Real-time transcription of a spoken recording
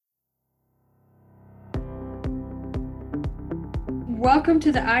Welcome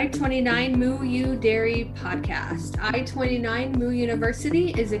to the I-29 Moo U Dairy Podcast. I-29 Moo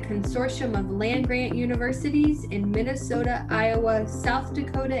University is a consortium of land-grant universities in Minnesota, Iowa, South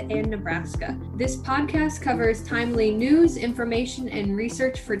Dakota, and Nebraska. This podcast covers timely news, information, and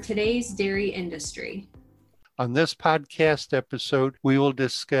research for today's dairy industry. On this podcast episode, we will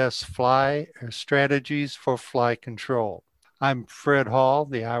discuss fly strategies for fly control. I'm Fred Hall,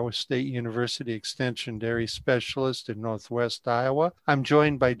 the Iowa State University Extension Dairy Specialist in Northwest Iowa. I'm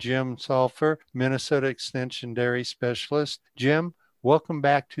joined by Jim Salfer, Minnesota Extension Dairy Specialist. Jim, welcome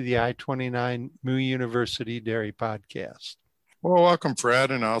back to the I-29 Moo University Dairy Podcast. Well, welcome, Fred,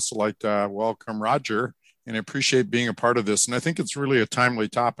 and I also like to welcome Roger, and I appreciate being a part of this. And I think it's really a timely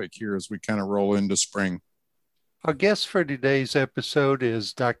topic here as we kind of roll into spring. Our guest for today's episode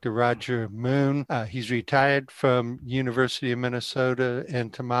is Dr. Roger Moon. He's retired from University of Minnesota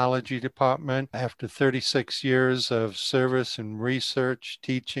Entomology Department after 36 years of service and research,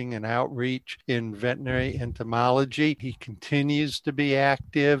 teaching, and outreach in veterinary entomology. He continues to be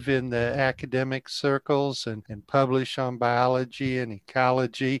active in the academic circles and publish on biology and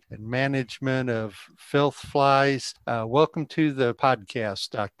ecology and management of filth flies. Welcome to the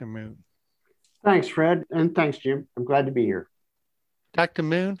podcast, Dr. Moon. Thanks, Fred, and thanks, Jim. I'm glad to be here. Dr.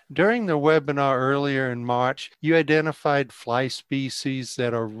 Moon, during the webinar earlier in March, you identified fly species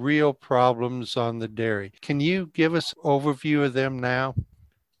that are real problems on the dairy. Can you give us an overview of them now?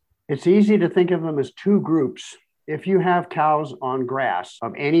 It's easy to think of them as two groups. If you have cows on grass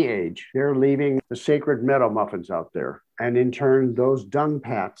of any age, they're leaving the sacred meadow muffins out there. And in turn, those dung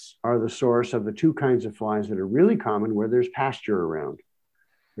pats are the source of the two kinds of flies that are really common where there's pasture around.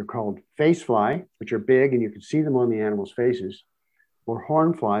 They're called face fly, which are big and you can see them on the animals' faces, or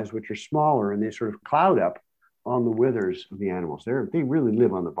horn flies, which are smaller and they sort of cloud up on the withers of the animals. They really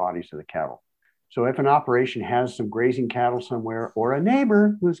live on the bodies of the cattle. So if an operation has some grazing cattle somewhere or a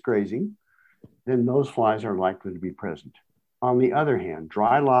neighbor who's grazing, then those flies are likely to be present. On the other hand,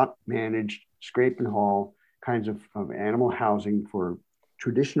 dry lot managed scrape and haul kinds of animal housing for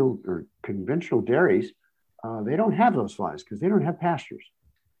traditional or conventional dairies, they don't have those flies because they don't have pastures.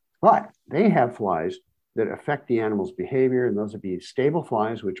 But they have flies that affect the animal's behavior, and those would be stable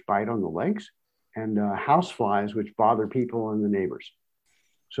flies, which bite on the legs, and house flies, which bother people and the neighbors.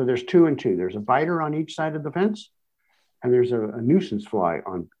 So there's two and two. There's a biter on each side of the fence, and there's a nuisance fly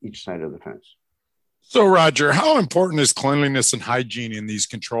on each side of the fence. So, Roger, how important is cleanliness and hygiene in these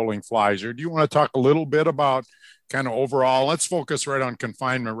controlling flies? Or do you want to talk a little bit about kind of overall? Let's focus right on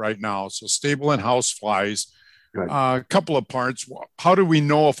confinement right now. So stable and house flies. A couple of parts. How do we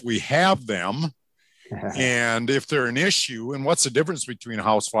know if we have them and if they're an issue, and what's the difference between a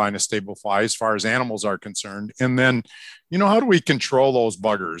house fly and a stable fly as far as animals are concerned? And then, how do we control those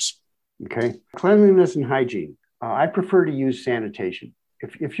buggers? Okay. Cleanliness and hygiene. I prefer to use sanitation.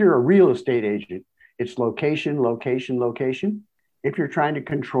 If you're a real estate agent, it's location, location, location. If you're trying to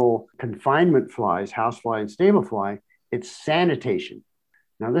control confinement flies, house fly and stable fly, it's sanitation.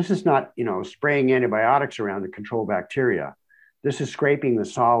 Now, this is not, spraying antibiotics around to control bacteria. This is scraping the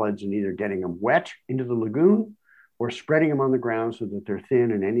solids and either getting them wet into the lagoon or spreading them on the ground so that they're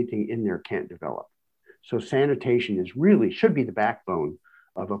thin and anything in there can't develop. So sanitation should be the backbone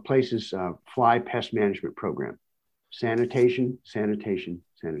of a place's fly pest management program. Sanitation, sanitation,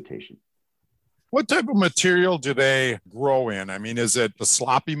 sanitation. What type of material do they grow in? I mean, is it the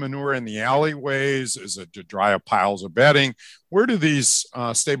sloppy manure in the alleyways? Is it to dry up piles of bedding? Where do these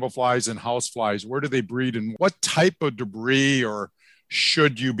stable flies and house flies, where do they breed, and what type of debris or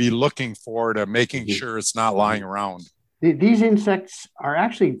should you be looking for to making sure it's not lying around? These insects are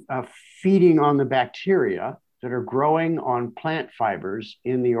actually feeding on the bacteria that are growing on plant fibers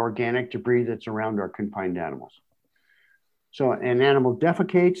in the organic debris that's around our confined animals. So an animal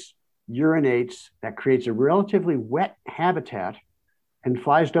defecates, urinates, that creates a relatively wet habitat, and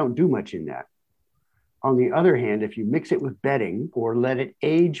flies don't do much in that. On the other hand, if you mix it with bedding or let it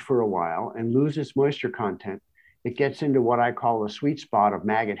age for a while and lose its moisture content, it gets into what I call a sweet spot of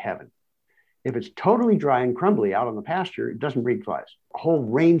maggot heaven. If it's totally dry and crumbly out on the pasture, it doesn't breed flies. A whole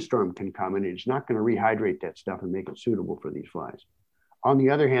rainstorm can come and it's not going to rehydrate that stuff and make it suitable for these flies. On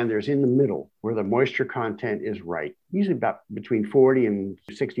the other hand, there's in the middle where the moisture content is right, usually about between 40 and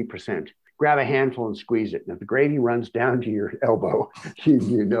 60%. Grab a handful and squeeze it. And if the gravy runs down to your elbow,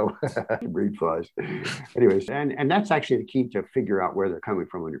 you know breed flies. Anyways, and that's actually the key to figure out where they're coming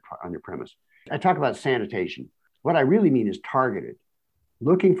from on your premise. I talk about sanitation. What I really mean is targeted.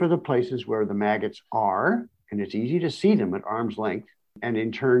 Looking for the places where the maggots are, and it's easy to see them at arm's length, and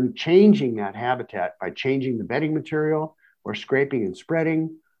in turn changing that habitat by changing the bedding material, or scraping and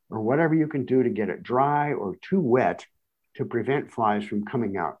spreading, or whatever you can do to get it dry or too wet to prevent flies from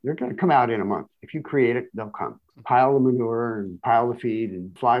coming out. They're going to come out in a month. If you create it, they'll come. Pile the manure and pile the feed,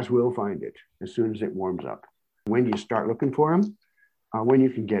 and flies will find it as soon as it warms up. When do you start looking for them? When you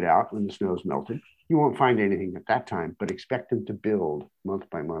can get out, when the snow's melted. You won't find anything at that time, but expect them to build month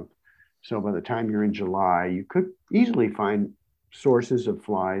by month. So by the time you're in July, you could easily find sources of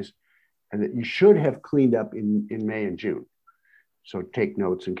flies and that you should have cleaned up in May and June. So take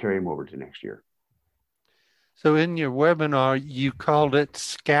notes and carry them over to next year. So in your webinar, you called it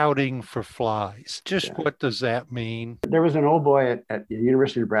scouting for flies. Just what does that mean? There was an old boy at the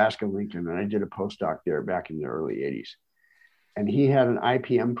University of Nebraska-Lincoln, and I did a postdoc there back in the early 80s. And he had an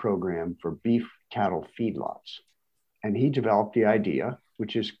IPM program for beef cattle feedlots. And he developed the idea,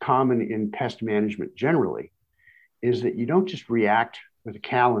 which is common in pest management generally, is that you don't just react with a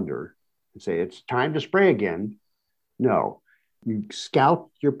calendar and say, it's time to spray again. No, you scout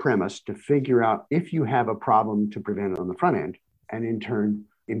your premise to figure out if you have a problem to prevent it on the front end, and in turn,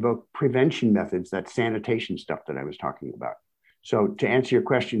 invoke prevention methods, that sanitation stuff that I was talking about. So to answer your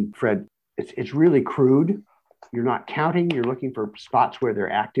question, Fred, it's really crude. You're not counting, you're looking for spots where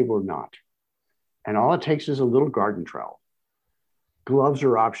they're active or not. And all it takes is a little garden trowel. Gloves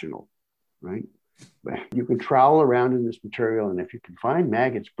are optional, right? But you can trowel around in this material, and if you can find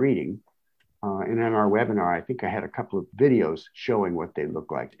maggots breeding, and in our webinar, I think I had a couple of videos showing what they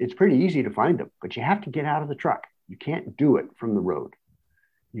look like. It's pretty easy to find them, but you have to get out of the truck. You can't do it from the road.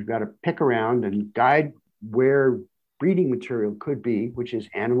 You've got to pick around and guide where breeding material could be, which is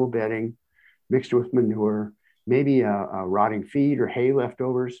animal bedding mixed with manure, maybe a rotting feed or hay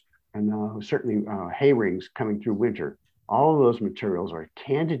leftovers, and certainly hay rings coming through winter. All of those materials are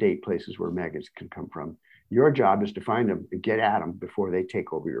candidate places where maggots can come from. Your job is to find them and get at them before they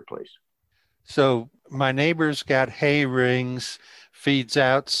take over your place. So my neighbor's got hay rings, feeds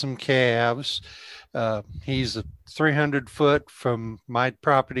out some calves. He's 300 foot from my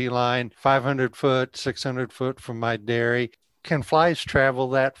property line, 500 foot, 600 foot from my dairy. Can flies travel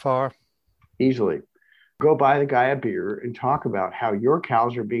that far? Easily. Go buy the guy a beer and talk about how your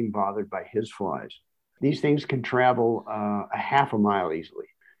cows are being bothered by his flies. These things can travel a half a mile easily.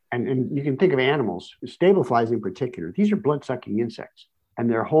 And you can think of animals, stable flies in particular. These are blood-sucking insects. And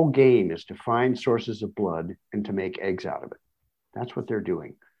their whole game is to find sources of blood and to make eggs out of it. That's what they're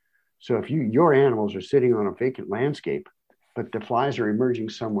doing. So if your animals are sitting on a vacant landscape, but the flies are emerging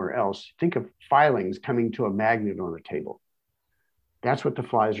somewhere else, think of filings coming to a magnet on a table. That's what the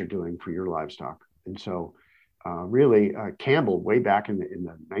flies are doing for your livestock. And so really, Campbell, way back in the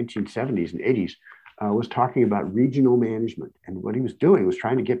 1970s and 80s, was talking about regional management. And what he was doing was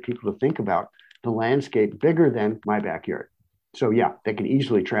trying to get people to think about the landscape bigger than my backyard. So yeah, they can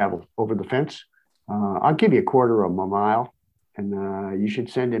easily travel over the fence. I'll give you a quarter of a mile, and you should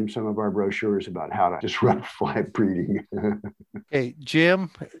send him some of our brochures about how to disrupt fly breeding. Hey,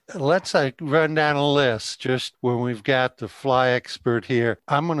 Jim, let's run down a list just when we've got the fly expert here.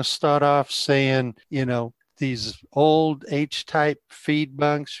 I'm going to start off saying, these old H-type feed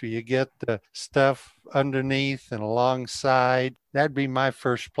bunks where you get the stuff underneath and alongside. That'd be my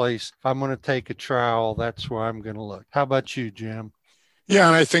first place. If I'm going to take a trowel, that's where I'm going to look. How about you, Jim? Yeah,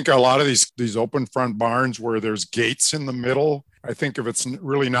 and I think a lot of these open front barns where there's gates in the middle, I think if it's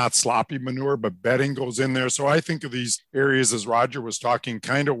really not sloppy manure, but bedding goes in there. So I think of these areas, as Roger was talking,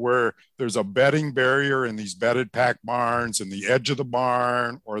 kind of where there's a bedding barrier in these bedded pack barns in the edge of the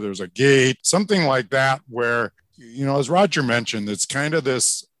barn, or there's a gate, something like that, where, as Roger mentioned, it's kind of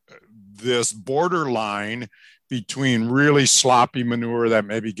this borderline between really sloppy manure that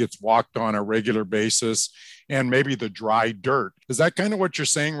maybe gets walked on a regular basis and maybe the dry dirt. Is that kind of what you're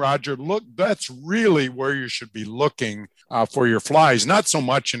saying, Roger? Look, that's really where you should be looking for your flies, not so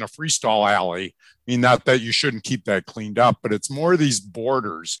much in a freestall alley. I mean, not that you shouldn't keep that cleaned up, but it's more these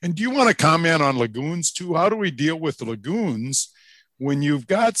borders. And do you want to comment on lagoons too? How do we deal with the lagoons when you've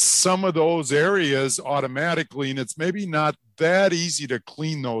got some of those areas automatically and it's maybe not that easy to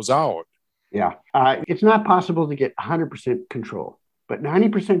clean those out? Yeah, it's not possible to get 100% control, but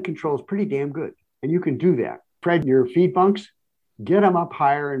 90% control is pretty damn good. And you can do that. Fred, your feed bunks, get them up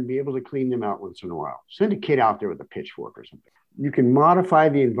higher and be able to clean them out once in a while. Send a kid out there with a pitchfork or something. You can modify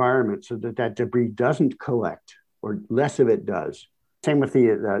the environment so that debris doesn't collect, or less of it does. Same with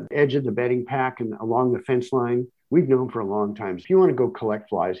the edge of the bedding pack and along the fence line. We've known for a long time, if you want to go collect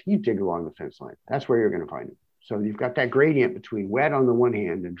flies, you dig along the fence line. That's where you're going to find them. So you've got that gradient between wet on the one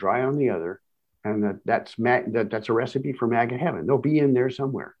hand and dry on the other. And that's a recipe for maggot heaven. They'll be in there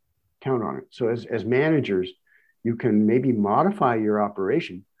somewhere. Count on it. So as managers, you can maybe modify your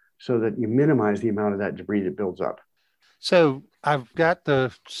operation so that you minimize the amount of that debris that builds up. So I've got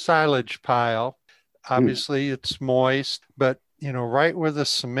the silage pile. Obviously, it's moist, but right where the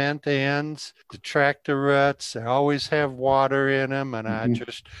cement ends, the tractor ruts, they always have water in them, and I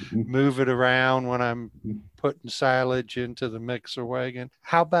just move it around when I'm putting silage into the mixer wagon.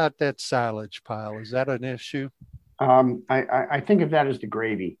 How about that silage pile? Is that an issue? I think of that as the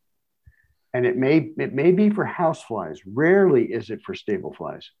gravy, and it may be for houseflies. Rarely is it for stable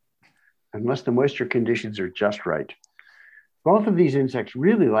flies, unless the moisture conditions are just right. Both of these insects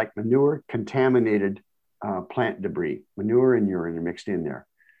really like manure contaminated plant debris. Manure and urine are mixed in there.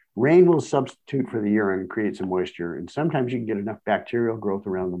 Rain will substitute for the urine and create some moisture, and sometimes you can get enough bacterial growth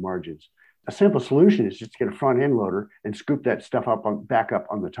around the margins. A simple solution is just to get a front end loader and scoop that stuff back up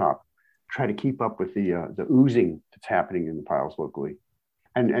on the top. Try to keep up with the oozing that's happening in the piles locally.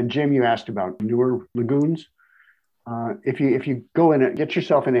 And Jim, you asked about manure lagoons. If you go in, get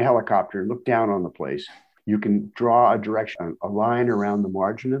yourself in a helicopter and look down on the place, you can draw a line around the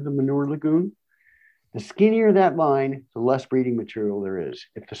margin of the manure lagoon. The skinnier that line, the less breeding material there is.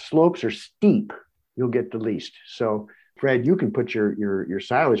 If the slopes are steep, you'll get the least. So, Fred, you can put your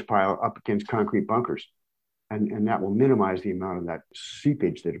silage pile up against concrete bunkers, and that will minimize the amount of that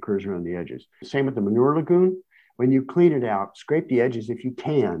seepage that occurs around the edges. Same with the manure lagoon. When you clean it out, scrape the edges if you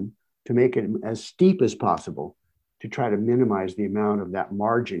can to make it as steep as possible to try to minimize the amount of that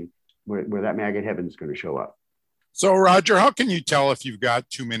margin where that maggot heaven is going to show up. So, Roger, how can you tell if you've got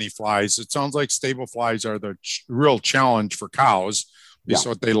too many flies? It sounds like stable flies are the real challenge for cows. It's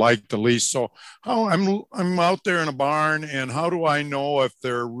what they like the least. So, I'm out there in a barn, and how do I know if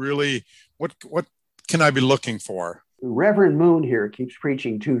they're really what can I be looking for? Reverend Moon here keeps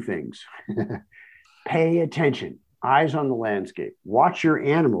preaching two things. Pay attention, eyes on the landscape. Watch your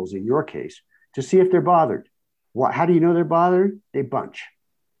animals, in your case, to see if they're bothered. How do you know they're bothered? They bunch.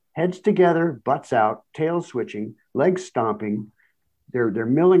 Heads together, butts out, tails switching, legs stomping. They're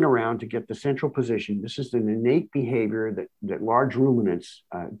milling around to get the central position. This is an innate behavior that large ruminants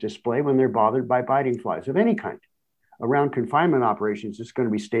display when they're bothered by biting flies of any kind. Around confinement operations, it's going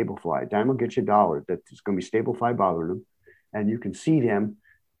to be stable fly. Dime will get you $1 that it's going to be stable fly bothering them. And you can see them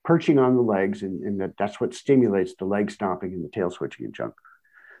perching on the legs, and that's what stimulates the leg stomping and the tail switching and junk.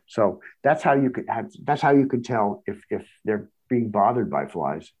 So that's how you could tell if they're being bothered by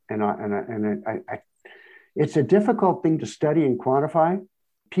flies. And it's a difficult thing to study and quantify.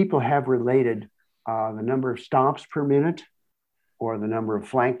 People have related the number of stomps per minute or the number of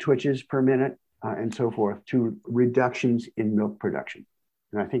flank twitches per minute and so forth to reductions in milk production.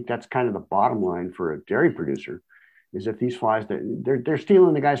 And I think that's kind of the bottom line for a dairy producer, is if these flies, they're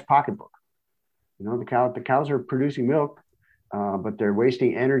stealing the guy's pocketbook. The cows are producing milk, but they're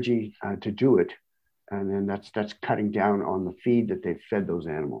wasting energy to do it. And then that's cutting down on the feed that they've fed those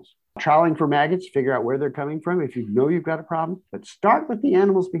animals. Troweling for maggots, figure out where they're coming from if you know you've got a problem, but start with the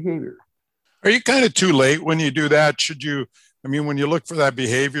animal's behavior. Are you kind of too late when you do that? When you look for that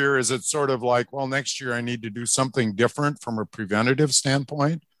behavior, is it sort of like, well, next year I need to do something different from a preventative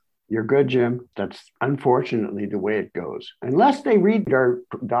standpoint? You're good, Jim. That's unfortunately the way it goes. Unless they read our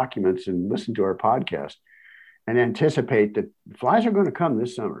documents and listen to our podcast and anticipate that flies are going to come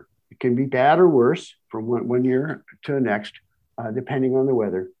this summer. It can be bad or worse from one year to the next, depending on the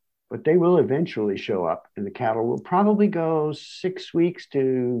weather, but they will eventually show up, and the cattle will probably go 6 weeks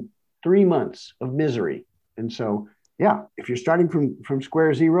to 3 months of misery. And so, if you're starting from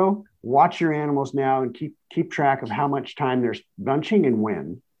square zero, watch your animals now and keep track of how much time they're bunching and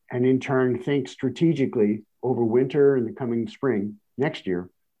when, and in turn, think strategically over winter and the coming spring next year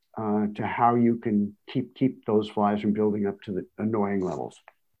to how you can keep those flies from building up to the annoying levels.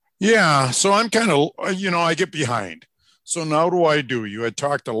 Yeah, so I'm kind of, I get behind. So now what do? You had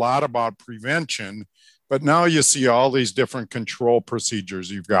talked a lot about prevention, but now you see all these different control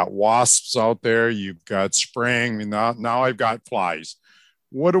procedures. You've got wasps out there, you've got spraying, now I've got flies.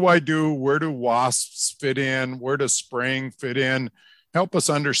 What do I do? Where do wasps fit in? Where does spraying fit in? Help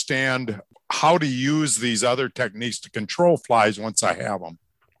us understand how to use these other techniques to control flies once I have them.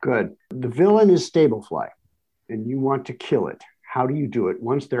 Good. The villain is stable fly, and you want to kill it. How do you do it?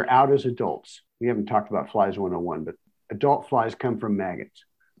 Once they're out as adults, we haven't talked about flies 101, but adult flies come from maggots.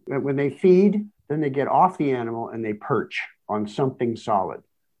 When they feed, then they get off the animal and they perch on something solid.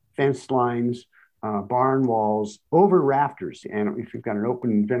 Fence lines, barn walls, over rafters. And if you've got an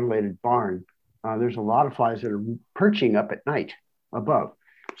open ventilated barn, there's a lot of flies that are perching up at night above.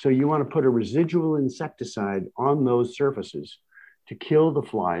 So you want to put a residual insecticide on those surfaces to kill the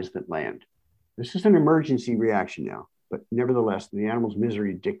flies that land. This is an emergency reaction now, but nevertheless, the animal's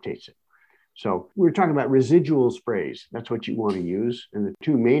misery dictates it. So we're talking about residual sprays. That's what you want to use. And the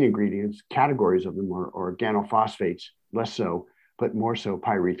two main ingredients, categories of them are organophosphates, less so, but more so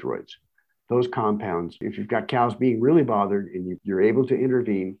pyrethroids. those compounds. If you've got cows being really bothered and you're able to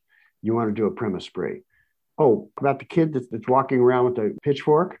intervene, you want to do a Prima spray. Oh, about the kid that's walking around with a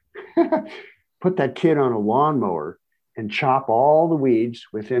pitchfork, put that kid on a lawnmower and chop all the weeds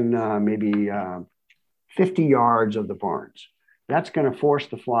within maybe 50 yards of the barns. That's going to force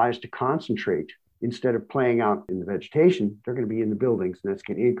the flies to concentrate. Instead of playing out in the vegetation, they're going to be in the buildings, and that's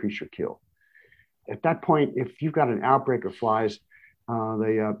going to increase your kill. At that point, if you've got an outbreak of flies,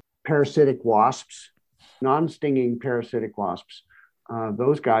 the parasitic wasps, non-stinging parasitic wasps,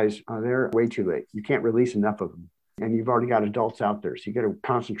 those guys, they're way too late. You can't release enough of them. And you've already got adults out there. So you got to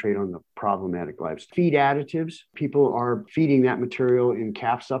concentrate on the problematic lives. Feed additives. People are feeding that material in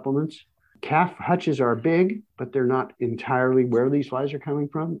calf supplements. Calf hutches are big, but they're not entirely where these flies are coming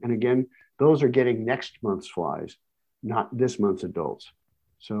from. And again, those are getting next month's flies, not this month's adults.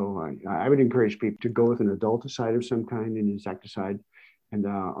 So I would encourage people to go with an adulticide of some kind, an insecticide. And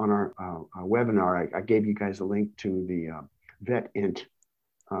on our webinar, I gave you guys a link to the VetInt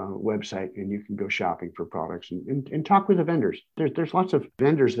website, and you can go shopping for products and talk with the vendors. There's lots of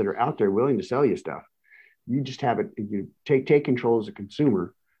vendors that are out there willing to sell you stuff. You just have it, you take control as a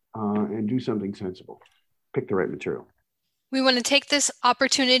consumer and do something sensible. Pick the right material. We want to take this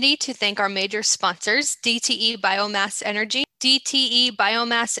opportunity to thank our major sponsors, DTE Biomass Energy. DTE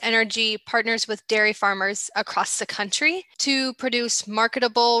Biomass Energy partners with dairy farmers across the country to produce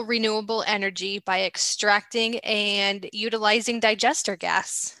marketable renewable energy by extracting and utilizing digester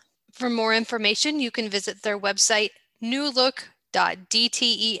gas. For more information, you can visit their website,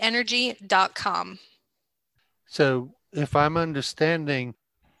 newlook.dteenergy.com. So if I'm understanding,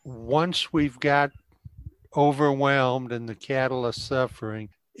 once we've got overwhelmed and the cattle are suffering,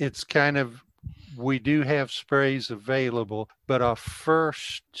 it's kind of, we do have sprays available, but our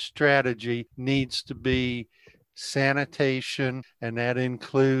first strategy needs to be sanitation, and that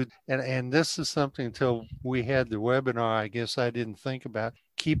includes, and this is something until we had the webinar, I guess I didn't think about,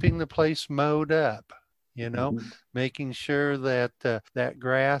 keeping the place mowed up, making sure that that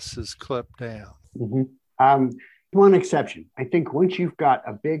grass is clipped down. One exception. I think once you've got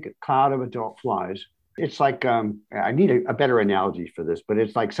a big cloud of adult flies, it's like, I need a better analogy for this, but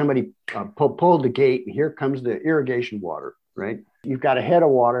it's like somebody pulled the gate and here comes the irrigation water, right? You've got a head of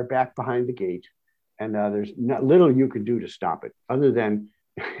water back behind the gate, and there's little you can do to stop it other than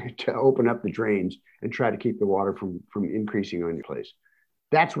to open up the drains and try to keep the water from increasing on your place.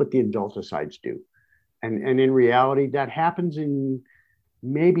 That's what the adulticides do. And in reality, that happens in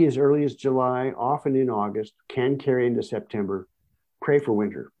maybe as early as July, often in August, can carry into September. Pray for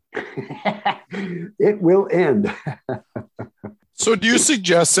winter. It will end. So do you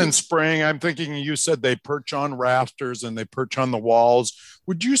suggest in spraying, I'm thinking you said they perch on rafters and they perch on the walls.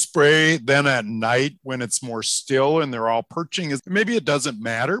 Would you spray then at night when it's more still and they're all perching? Maybe it doesn't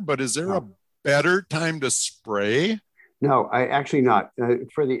matter, but is there a better time to spray? No, I actually not.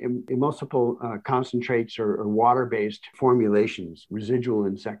 For the emulsifiable concentrates or water-based formulations, residual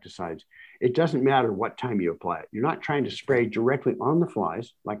insecticides, it doesn't matter what time you apply it. You're not trying to spray directly on the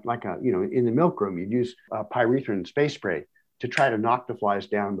flies, like in the milk room, you'd use pyrethrin space spray to try to knock the flies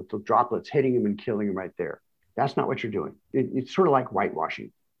down with the droplets hitting them and killing them right there. That's not what you're doing. It's sort of like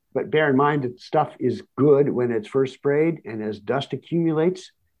whitewashing. But bear in mind that stuff is good when it's first sprayed, and as dust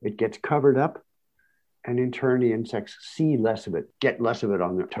accumulates, it gets covered up. And in turn, the insects see less of it, get less of it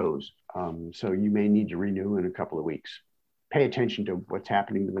on their toes. So you may need to renew in a couple of weeks. Pay attention to what's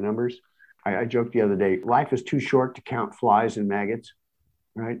happening to the numbers. I joked the other day, life is too short to count flies and maggots,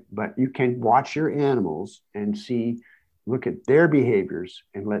 right? But you can watch your animals and look at their behaviors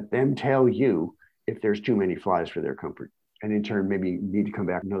and let them tell you if there's too many flies for their comfort. And in turn, maybe you need to come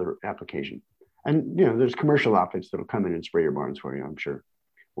back another application. And, there's commercial outfits that'll come in and spray your barns for you, I'm sure.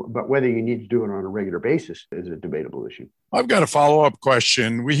 But whether you need to do it on a regular basis is a debatable issue. I've got a follow-up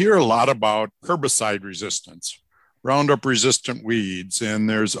question. We hear a lot about herbicide resistance, Roundup resistant weeds, and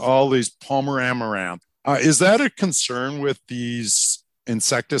there's all these Palmer amaranth. Is that a concern with these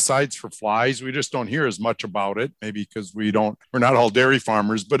insecticides for flies? We just don't hear as much about it, maybe because we're not all dairy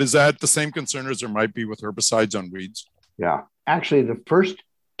farmers, but is that the same concern as there might be with herbicides on weeds? Yeah, actually the first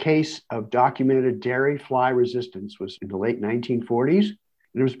case of documented dairy fly resistance was in the late 1940s.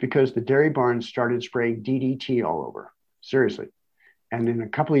 And it was because the dairy barns started spraying DDT all over, seriously. And in a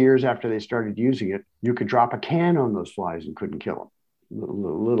couple of years after they started using it, you could drop a can on those flies and couldn't kill them.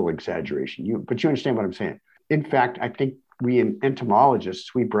 Little exaggeration, but you understand what I'm saying. In fact, I think we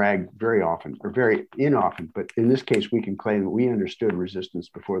entomologists, we brag very often, or very inoften, but in this case, we can claim that we understood resistance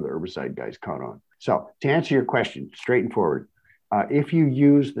before the herbicide guys caught on. So to answer your question, straight and forward, if you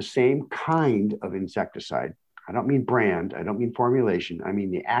use the same kind of insecticide, I don't mean brand, I don't mean formulation, I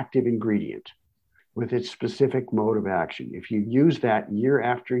mean the active ingredient with its specific mode of action. If you use that year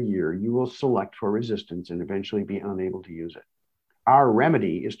after year, you will select for resistance and eventually be unable to use it. Our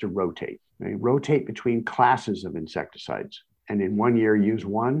remedy is to rotate. Right? Rotate between classes of insecticides. And in one year, use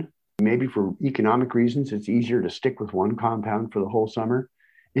one. Maybe for economic reasons, it's easier to stick with one compound for the whole summer.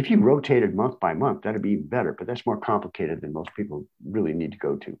 If you rotated month by month, that'd be even better, but that's more complicated than most people really need to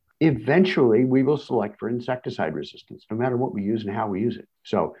go to. Eventually, we will select for insecticide resistance, no matter what we use and how we use it.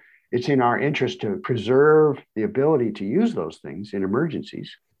 So it's in our interest to preserve the ability to use those things in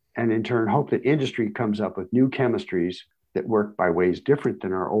emergencies, and in turn, hope that industry comes up with new chemistries that work by ways different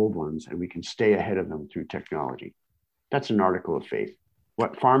than our old ones, and we can stay ahead of them through technology. That's an article of faith.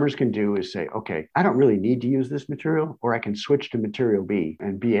 What farmers can do is say, okay, I don't really need to use this material, or I can switch to material B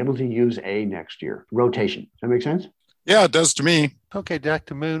and be able to use A next year. Rotation. Does that make sense? Yeah, it does to me. Okay,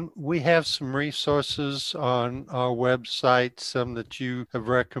 Dr. Moon, we have some resources on our website, some that you have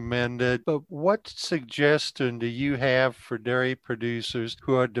recommended, but what suggestion do you have for dairy producers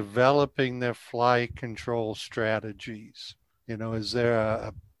who are developing their fly control strategies? Is there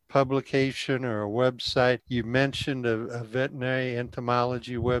a publication or a website? You mentioned a veterinary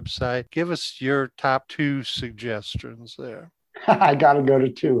entomology website. Give us your top 2 suggestions there. I got to go to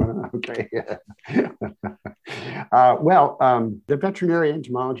 2. Huh? Okay. The veterinary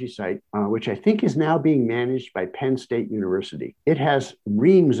entomology site, which I think is now being managed by Penn State University, it has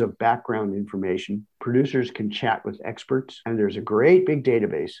reams of background information. Producers can chat with experts, and there's a great big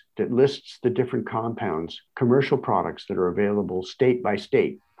database that lists the different compounds, commercial products that are available state by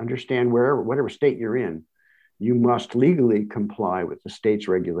state. Understand whatever state you're in, you must legally comply with the state's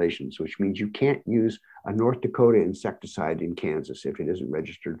regulations, which means you can't use a North Dakota insecticide in Kansas if it isn't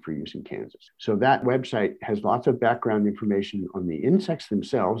registered for use in Kansas. So that website has lots of background information on the insects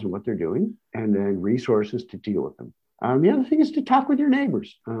themselves and what they're doing, and then resources to deal with them. The other thing is to talk with your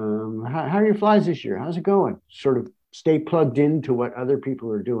neighbors. How are your flies this year? How's it going? Sort of stay plugged into what other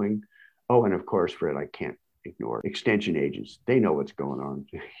people are doing. Oh, and of course, Fred, I can't ignore extension agents. They know what's going on.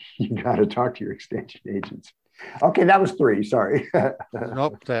 You got to talk to your extension agents. Okay, that was 3. Sorry.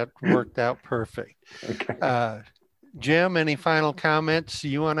 Nope, that worked out perfect. Okay. Jim, any final comments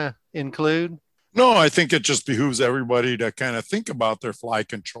you want to include? No, I think it just behooves everybody to kind of think about their fly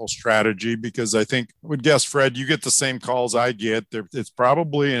control strategy, because I think, I would guess, Fred, you get the same calls I get. It's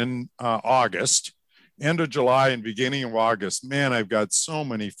probably in August, end of July and beginning of August. Man, I've got so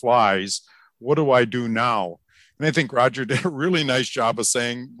many flies. What do I do now? And I think Roger did a really nice job of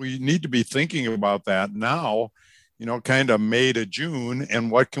saying we need to be thinking about that now, kind of May to June,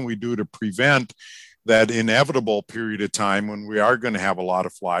 and what can we do to prevent that inevitable period of time when we are going to have a lot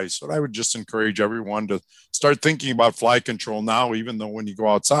of flies. So I would just encourage everyone to start thinking about fly control now, even though when you go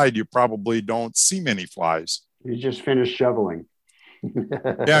outside, you probably don't see many flies. You just finished shoveling.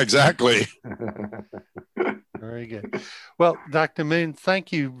 Yeah, exactly. Very good. Well, Dr. Moon,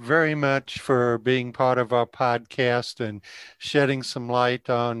 thank you very much for being part of our podcast and shedding some light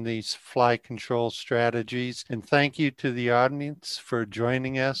on these fly control strategies. And thank you to the audience for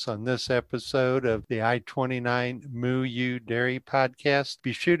joining us on this episode of the I-29 Moo U Dairy Podcast.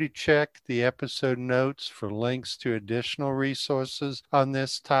 Be sure to check the episode notes for links to additional resources on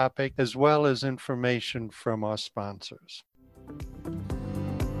this topic, as well as information from our sponsors.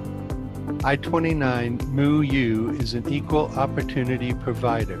 I-29 Moo U is an equal opportunity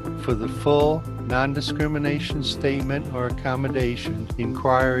provider. For the full non-discrimination statement or accommodation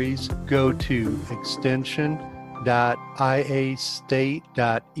inquiries, go to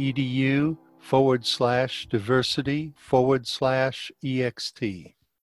extension.iastate.edu/diversity/ext.